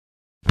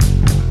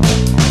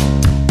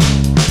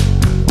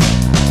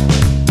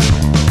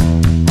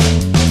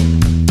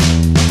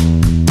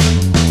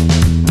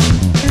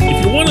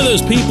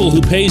people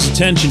who pays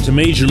attention to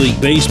Major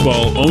League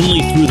Baseball only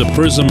through the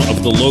prism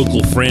of the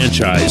local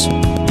franchise,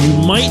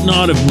 you might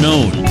not have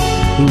known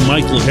who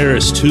Michael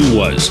Harris II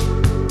was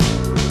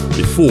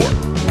before,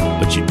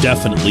 but you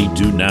definitely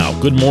do now.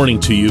 Good morning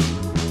to you.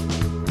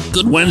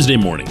 Good Wednesday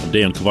morning. I'm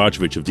Dan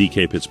Kovacevic of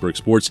DK Pittsburgh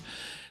Sports.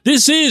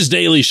 This is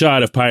Daily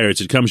Shot of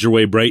Pirates. It comes your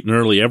way bright and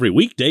early every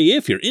weekday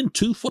if you're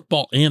into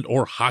football and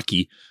or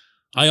hockey.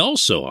 I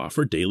also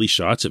offer daily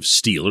shots of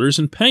Steelers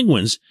and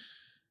Penguins.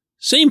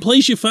 Same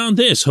place you found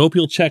this. Hope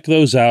you'll check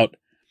those out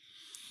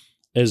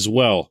as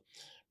well.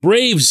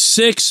 Braves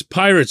 6,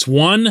 Pirates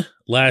 1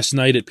 last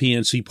night at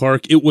PNC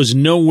Park. It was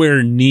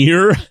nowhere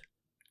near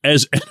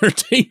as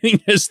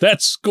entertaining as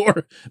that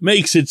score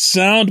makes it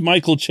sound.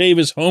 Michael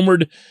Chavis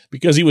homered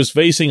because he was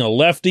facing a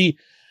lefty.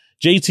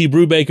 JT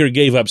Brubaker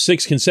gave up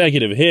 6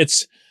 consecutive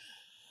hits.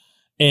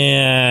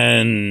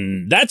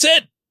 And that's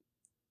it.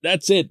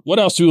 That's it. What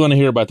else do we want to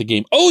hear about the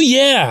game? Oh,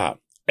 yeah.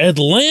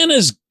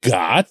 Atlanta's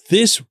got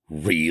this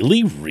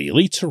really,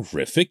 really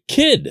terrific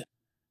kid.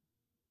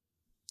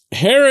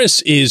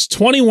 Harris is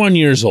 21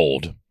 years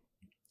old.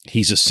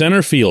 He's a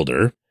center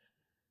fielder.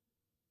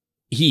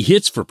 He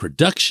hits for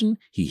production.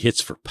 He hits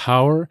for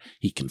power.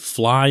 He can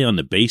fly on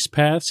the base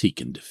paths. He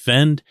can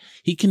defend.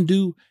 He can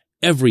do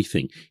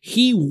everything.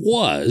 He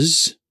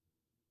was,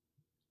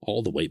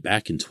 all the way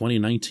back in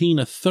 2019,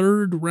 a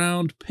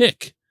third-round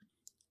pick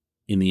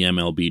in the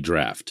MLB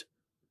draft.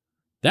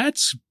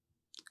 That's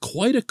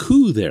quite a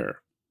coup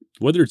there,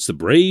 whether it's the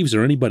Braves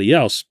or anybody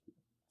else.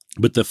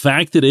 But the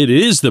fact that it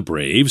is the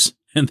Braves,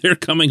 and they're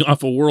coming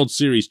off a World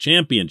Series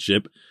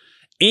championship,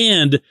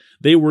 and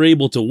they were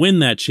able to win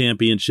that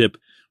championship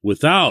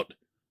without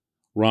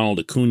Ronald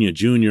Acuna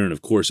Jr., and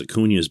of course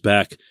Acuna is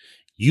back.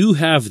 You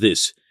have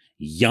this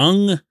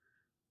young,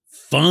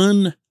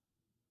 fun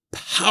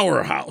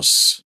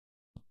powerhouse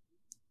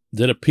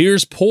that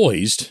appears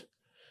poised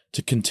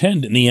to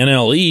contend in the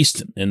NL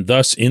East and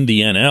thus in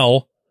the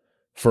NL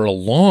for a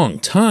long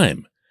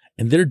time.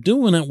 And they're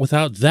doing it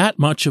without that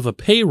much of a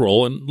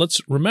payroll. And let's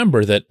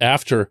remember that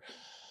after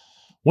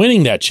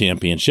winning that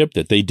championship,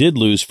 that they did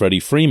lose Freddie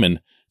Freeman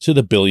to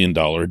the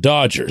billion-dollar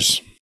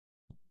Dodgers.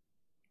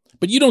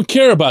 But you don't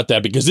care about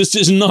that because this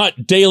is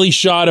not Daily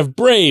Shot of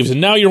Braves. And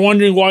now you're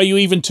wondering why you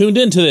even tuned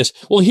into this.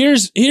 Well,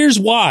 here's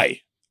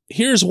why.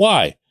 Here's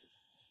why.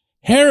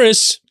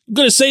 Harris, I'm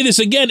going to say this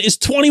again, is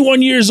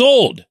 21 years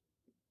old.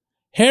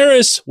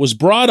 Harris was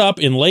brought up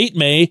in late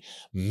May,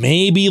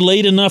 maybe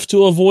late enough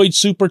to avoid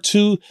Super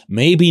 2,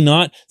 maybe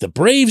not. The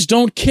Braves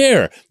don't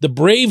care. The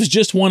Braves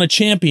just won a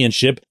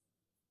championship.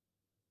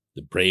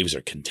 The Braves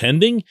are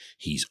contending.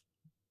 He's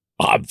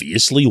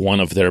obviously one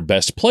of their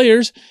best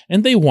players,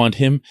 and they want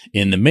him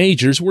in the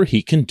majors where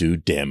he can do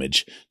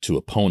damage to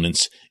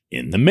opponents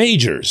in the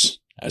majors,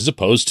 as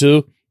opposed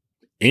to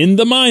in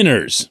the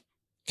minors.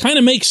 Kind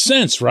of makes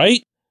sense,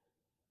 right?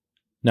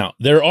 Now,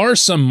 there are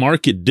some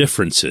market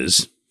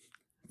differences,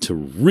 to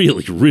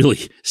really,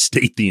 really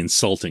state the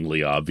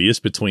insultingly obvious,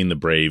 between the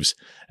Braves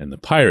and the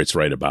Pirates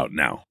right about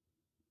now.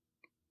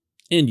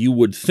 And you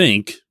would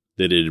think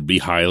that it'd be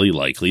highly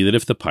likely that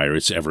if the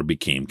Pirates ever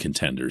became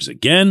contenders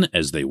again,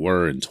 as they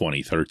were in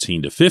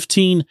 2013 to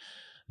 15,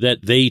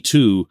 that they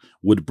too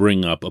would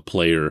bring up a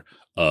player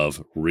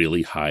of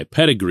really high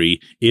pedigree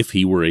if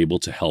he were able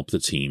to help the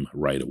team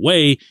right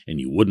away, and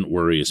you wouldn't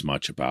worry as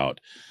much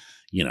about,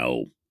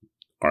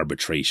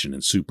 arbitration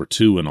and Super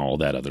 2 and all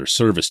that other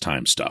service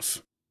time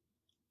stuff.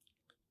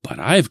 But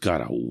I've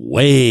got a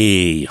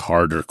way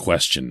harder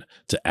question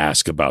to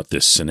ask about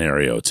this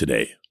scenario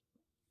today.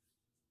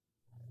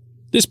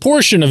 This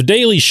portion of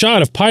Daily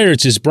Shot of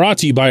Pirates is brought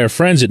to you by our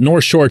friends at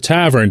North Shore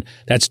Tavern.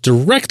 That's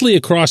directly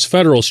across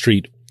Federal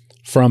Street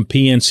from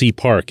PNC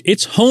Park.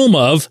 It's home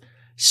of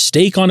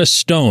Steak on a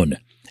Stone,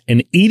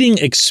 an eating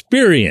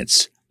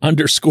experience,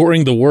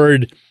 underscoring the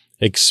word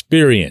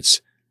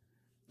experience.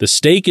 The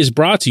steak is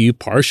brought to you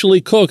partially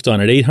cooked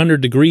on an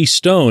 800-degree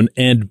stone,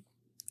 and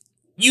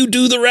you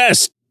do the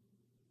rest.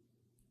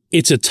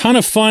 It's a ton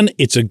of fun,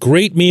 it's a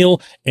great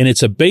meal, and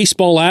it's a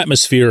baseball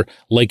atmosphere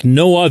like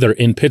no other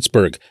in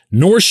Pittsburgh.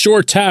 North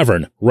Shore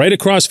Tavern, right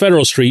across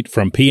Federal Street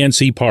from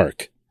PNC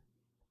Park.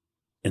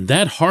 And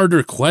that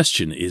harder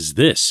question is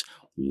this: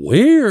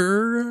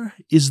 where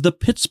is the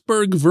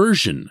Pittsburgh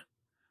version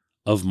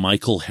of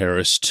Michael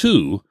Harris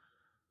II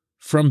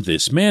from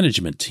this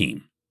management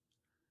team?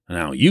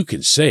 Now, you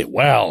can say,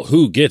 well,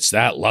 who gets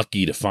that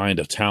lucky to find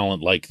a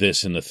talent like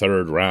this in the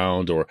third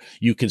round? Or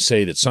you can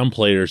say that some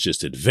players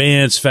just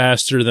advance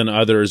faster than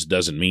others.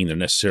 Doesn't mean they're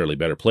necessarily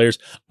better players.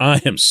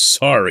 I am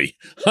sorry.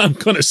 I'm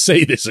going to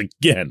say this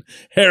again.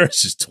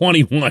 Harris is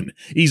 21.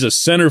 He's a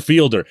center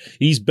fielder.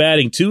 He's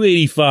batting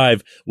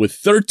 .285 with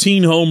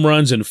 13 home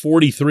runs and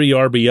 43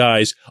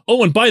 RBIs.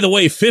 Oh, and by the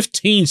way,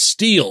 15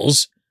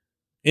 steals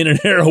in an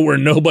era where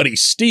nobody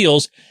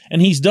steals.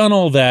 And he's done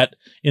all that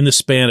in the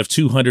span of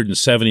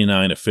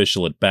 279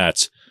 official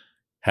at-bats,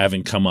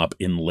 having come up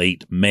in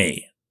late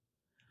May.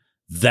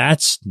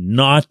 That's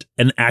not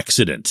an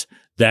accident.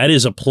 That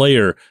is a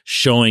player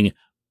showing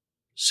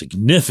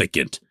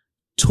significant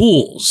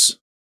tools.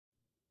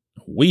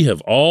 we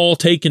have all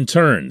taken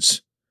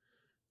turns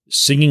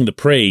singing the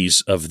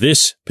praise of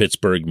this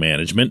Pittsburgh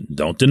management,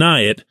 don't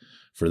deny it,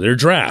 for their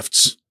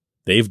drafts.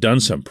 They've done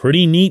some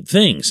pretty neat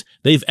things.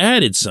 They've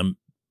added some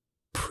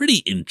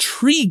pretty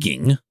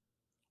intriguing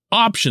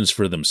options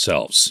for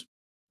themselves.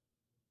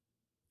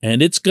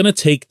 And it's going to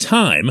take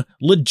time,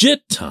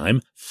 legit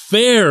time,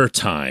 fair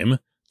time,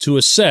 to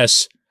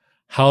assess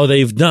how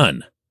they've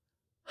done.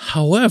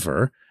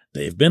 However,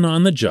 they've been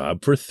on the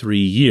job for 3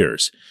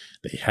 years.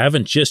 They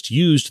haven't just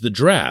used the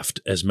draft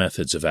as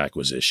methods of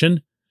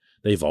acquisition.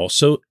 They've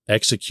also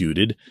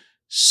executed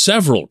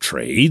several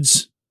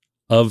trades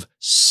of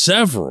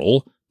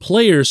several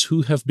players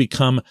who have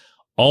become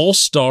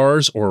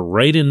all-stars or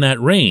right in that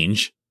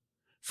range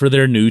for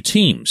their new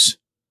teams.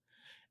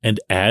 And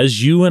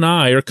as you and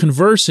I are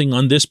conversing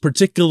on this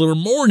particular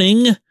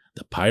morning,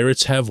 the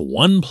Pirates have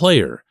one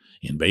player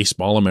in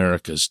Baseball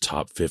America's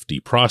top 50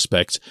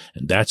 prospects,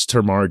 and that's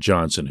Termarr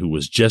Johnson, who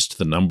was just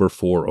the number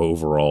 4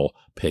 overall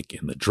pick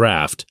in the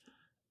draft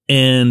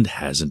and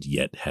hasn't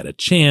yet had a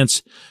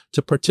chance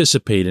to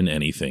participate in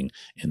anything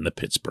in the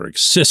Pittsburgh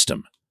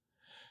system.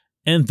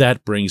 And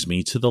that brings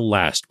me to the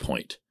last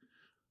point,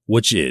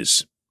 which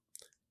is,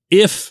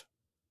 if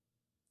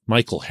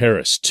Michael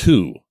Harris,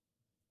 too,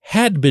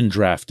 had been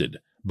drafted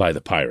by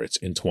the Pirates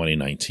in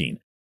 2019,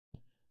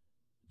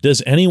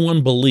 does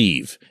anyone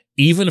believe,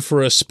 even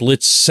for a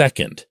split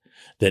second,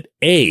 that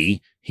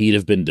A, he'd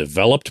have been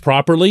developed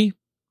properly,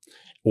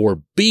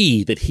 or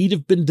B, that he'd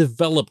have been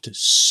developed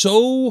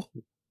so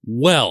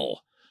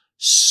well,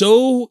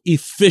 so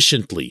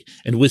efficiently,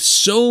 and with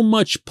so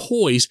much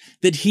poise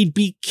that he'd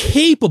be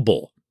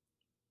capable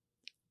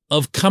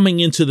of coming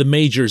into the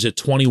majors at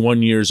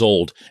 21 years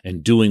old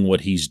and doing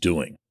what he's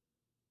doing?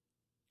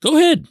 Go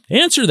ahead,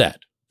 answer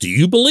that. Do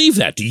you believe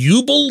that? Do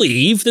you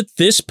believe that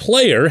this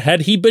player,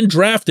 had he been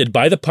drafted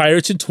by the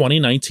Pirates in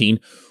 2019,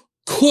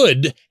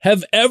 could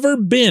have ever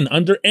been,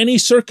 under any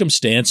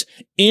circumstance,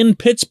 in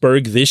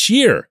Pittsburgh this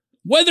year?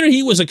 Whether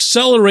he was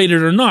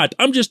accelerated or not,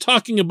 I'm just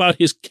talking about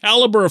his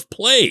caliber of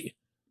play.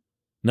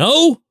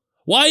 No?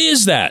 Why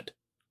is that?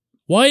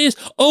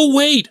 Oh,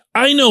 wait,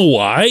 I know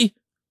why.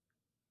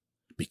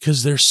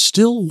 Because there's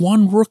still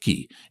one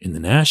rookie in the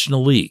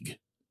National League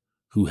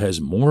who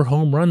has more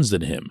home runs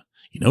than him.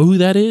 You know who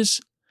that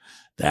is?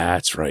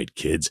 That's right,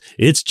 kids.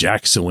 It's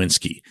Jack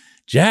Suwinski.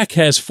 Jack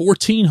has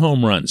 14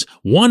 home runs,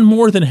 one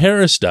more than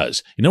Harris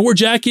does. You know where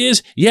Jack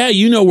is? Yeah,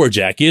 you know where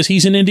Jack is.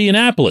 He's in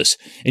Indianapolis.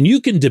 And you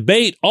can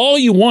debate all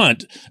you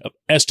want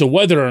as to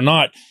whether or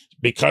not,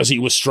 because he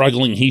was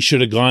struggling, he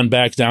should have gone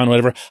back down,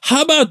 whatever.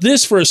 How about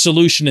this for a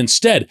solution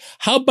instead?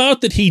 How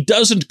about that he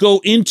doesn't go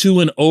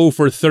into an 0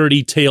 for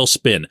 30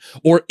 tailspin?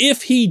 Or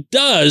if he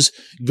does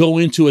go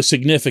into a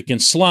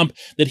significant slump,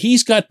 that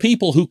he's got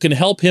people who can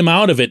help him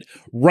out of it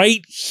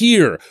right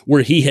here,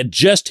 where he had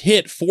just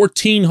hit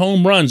 14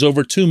 home runs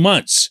over 2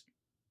 months.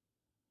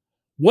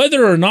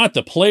 Whether or not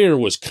the player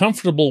was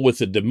comfortable with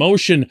the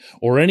demotion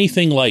or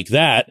anything like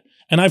that,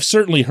 and I've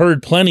certainly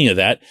heard plenty of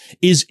that,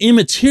 is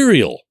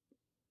immaterial.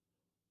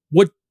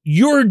 What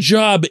your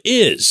job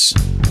is,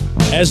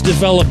 as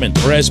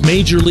development or as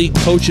major league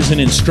coaches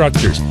and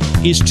instructors,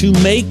 is to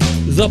make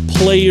the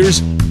players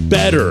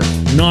better,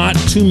 not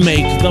to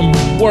make them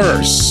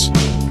worse.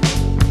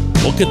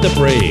 Look at the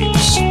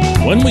Braves.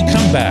 When we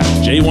come back,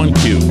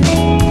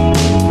 J1Q.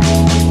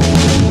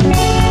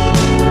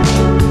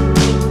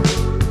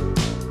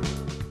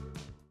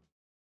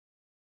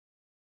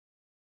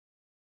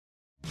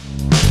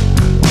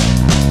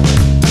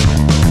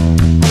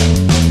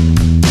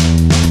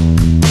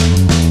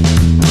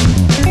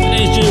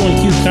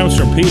 Comes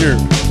from Peter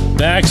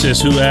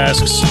Baxis, who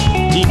asks,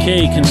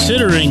 DK,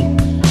 considering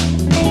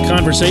the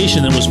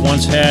conversation that was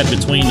once had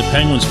between the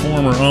Penguins'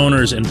 former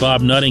owners and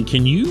Bob Nutting,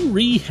 can you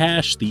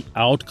rehash the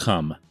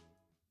outcome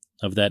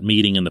of that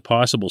meeting and the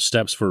possible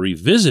steps for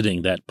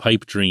revisiting that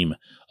pipe dream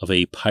of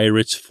a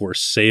Pirates for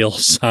Sale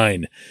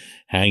sign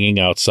hanging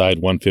outside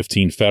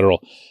 115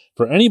 Federal?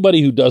 For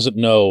anybody who doesn't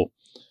know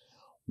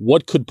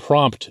what could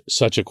prompt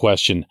such a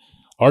question,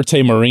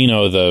 Arte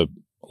Moreno, the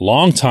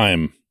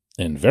longtime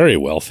and very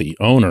wealthy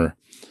owner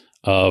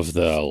of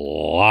the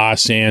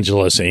Los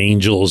Angeles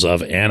Angels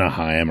of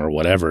Anaheim, or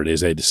whatever it is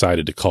they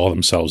decided to call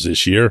themselves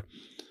this year,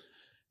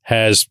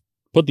 has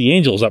put the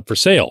Angels up for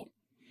sale.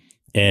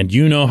 And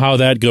you know how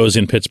that goes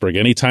in Pittsburgh.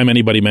 Anytime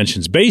anybody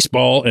mentions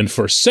baseball and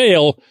for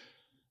sale,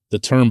 the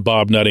term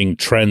Bob Nutting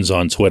trends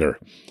on Twitter,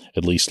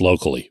 at least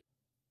locally.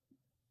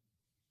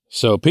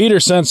 So Peter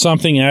sent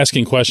something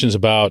asking questions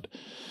about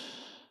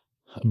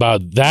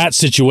that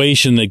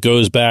situation that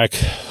goes back,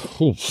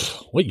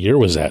 what year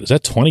was that? Is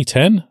that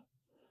 2010?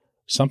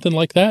 Something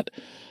like that?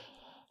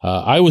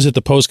 I was at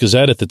the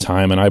Post-Gazette at the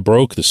time, and I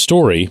broke the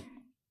story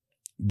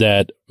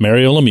that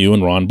Mario Lemieux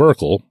and Ron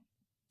Burkle,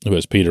 who,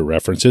 as Peter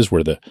references,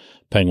 were the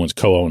Penguins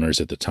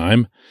co-owners at the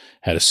time,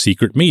 had a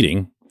secret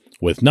meeting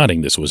with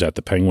Nutting. This was at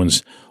the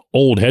Penguins'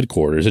 old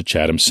headquarters at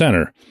Chatham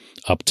Center,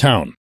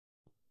 uptown.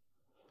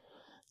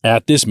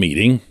 At this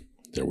meeting,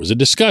 there was a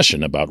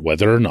discussion about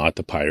whether or not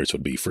the Pirates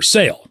would be for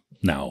sale.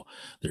 Now,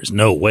 there's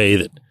no way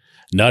that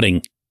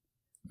Nutting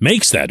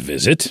makes that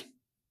visit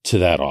to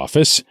that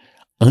office,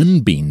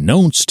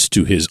 unbeknownst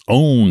to his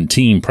own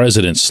team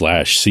president /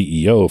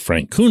 CEO,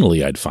 Frank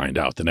Coonelly, I'd find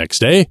out the next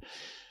day,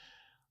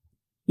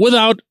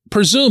 without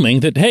presuming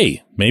that,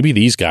 hey, maybe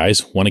these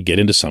guys want to get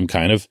into some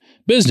kind of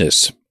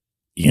business,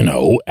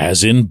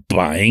 as in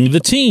buying the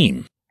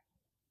team.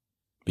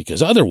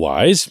 Because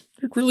otherwise,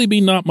 there'd really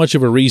be not much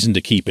of a reason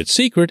to keep it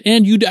secret,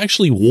 and you'd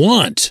actually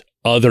want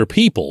other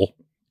people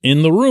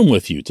in the room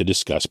with you to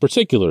discuss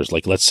particulars,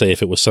 like let's say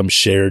if it was some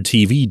shared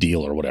TV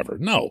deal or whatever.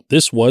 No,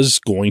 this was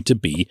going to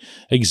be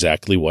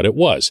exactly what it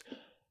was.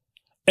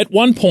 At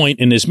one point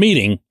in this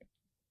meeting,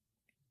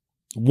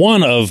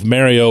 one of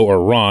Mario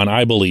or Ron,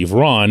 I believe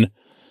Ron,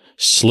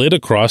 slid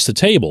across the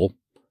table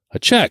a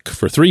check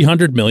for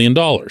 $300 million.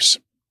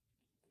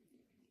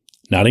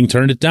 Nutting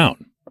turned it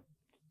down.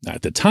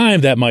 At the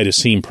time, that might have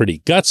seemed pretty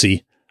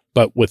gutsy,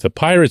 but with the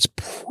Pirates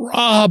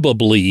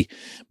probably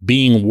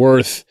being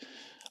worth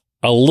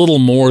a little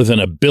more than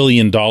 $1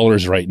 billion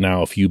right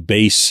now if you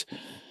base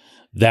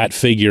that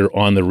figure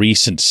on the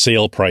recent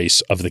sale price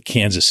of the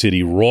Kansas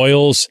City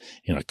Royals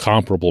in a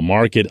comparable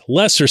market,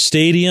 lesser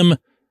stadium,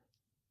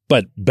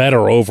 but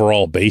better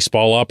overall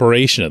baseball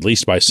operation, at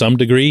least by some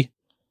degree.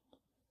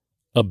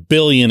 $1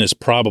 billion is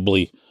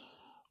probably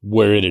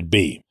where it'd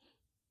be.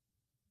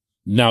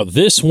 Now,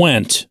 this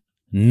went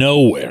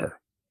nowhere.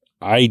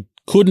 I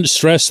couldn't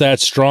stress that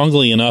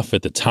strongly enough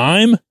at the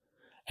time,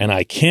 and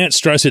I can't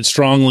stress it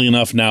strongly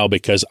enough now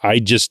because I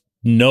just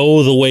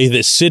know the way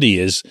this city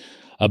is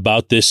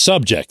about this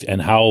subject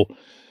and how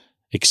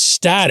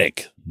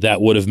ecstatic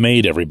that would have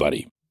made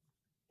everybody.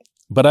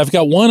 But I've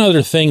got one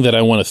other thing that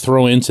I want to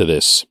throw into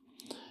this,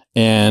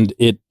 and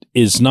it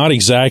is not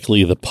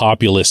exactly the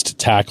populist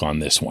tack on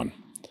this one.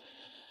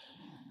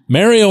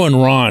 Mario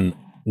and Ron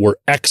were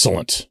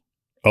excellent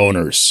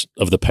owners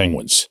of the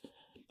Penguins.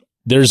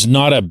 There's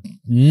not a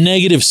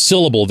negative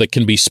syllable that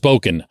can be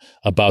spoken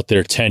about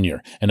their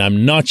tenure. And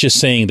I'm not just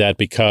saying that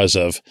because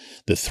of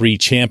the 3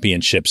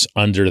 championships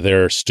under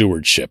their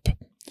stewardship.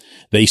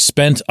 They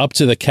spent up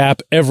to the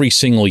cap every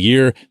single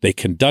year. They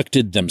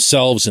conducted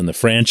themselves in the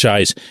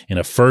franchise in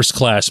a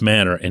first-class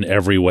manner in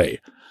every way.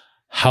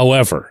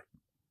 However,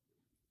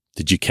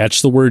 did you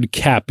catch the word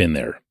cap in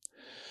there?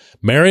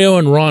 Mario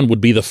and Ron would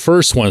be the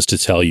first ones to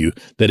tell you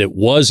that it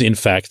was, in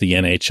fact, the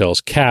NHL's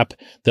cap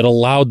that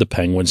allowed the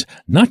Penguins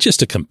not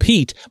just to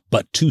compete,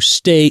 but to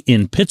stay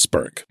in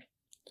Pittsburgh.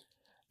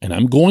 And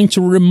I'm going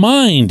to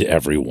remind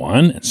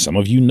everyone, and some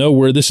of you know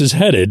where this is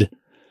headed,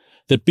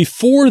 that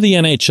before the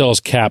NHL's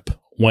cap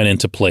went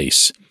into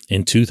place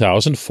in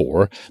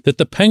 2004, that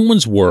the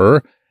Penguins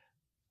were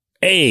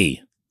A,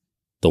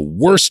 the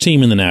worst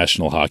team in the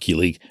National Hockey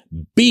League,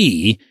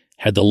 B,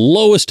 had the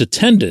lowest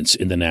attendance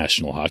in the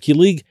National Hockey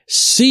League,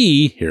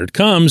 C, here it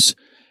comes,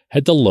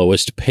 had the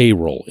lowest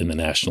payroll in the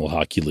National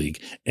Hockey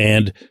League,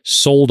 and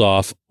sold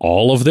off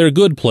all of their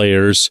good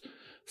players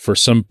for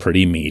some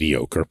pretty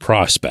mediocre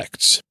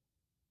prospects.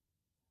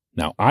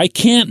 Now, I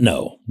can't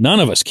know, none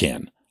of us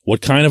can,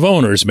 what kind of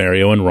owners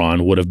Mario and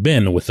Ron would have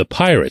been with the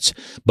Pirates,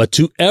 but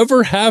to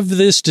ever have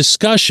this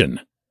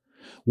discussion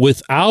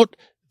without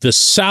the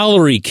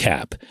salary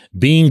cap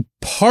being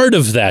part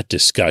of that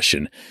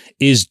discussion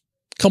is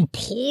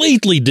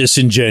completely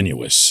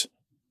disingenuous.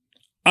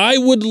 I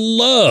would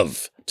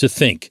love to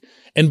think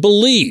and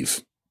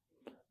believe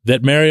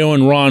that Mario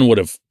and Ron would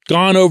have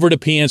gone over to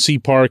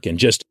PNC Park and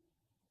just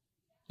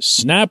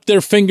snapped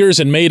their fingers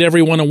and made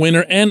everyone a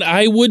winner, and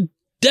I would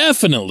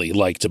definitely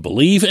like to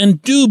believe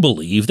and do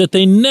believe that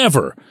they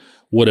never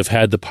would have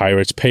had the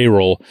Pirates'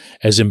 payroll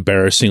as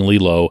embarrassingly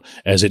low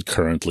as it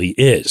currently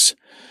is.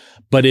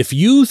 But if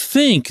you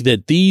think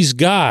that these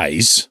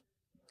guys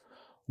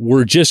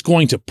were just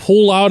going to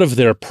pull out of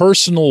their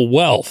personal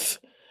wealth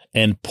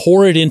and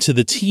pour it into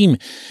the team,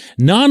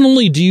 not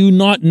only do you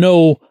not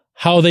know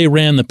how they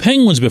ran the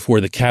Penguins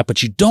before the cap,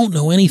 but you don't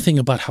know anything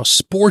about how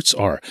sports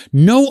are.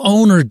 No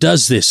owner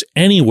does this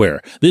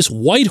anywhere. This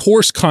white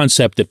horse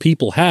concept that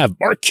people have,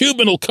 Mark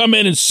Cuban will come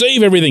in and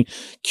save everything.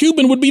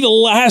 Cuban would be the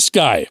last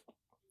guy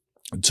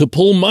to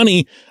pull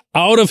money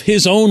out of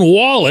his own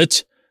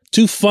wallet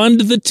to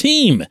fund the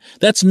team.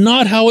 That's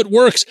not how it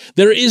works.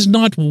 There is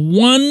not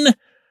one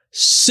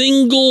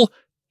single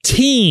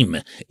team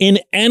in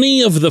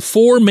any of the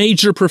 4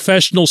 major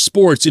professional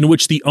sports in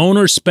which the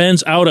owner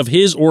spends out of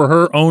his or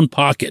her own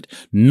pocket.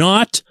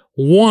 Not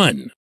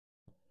one.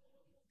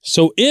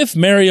 So if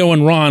Mario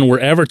and Ron were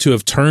ever to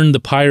have turned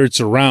the Pirates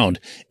around,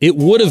 it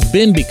would have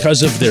been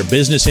because of their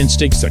business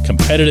instincts, their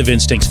competitive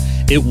instincts.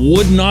 It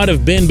would not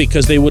have been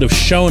because they would have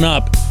shown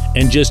up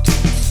and just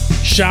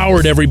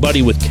showered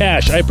everybody with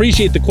cash. I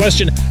appreciate the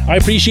question. I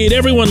appreciate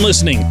everyone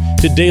listening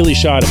to Daily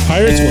Shot of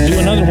Pirates. We'll do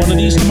another one of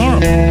these tomorrow.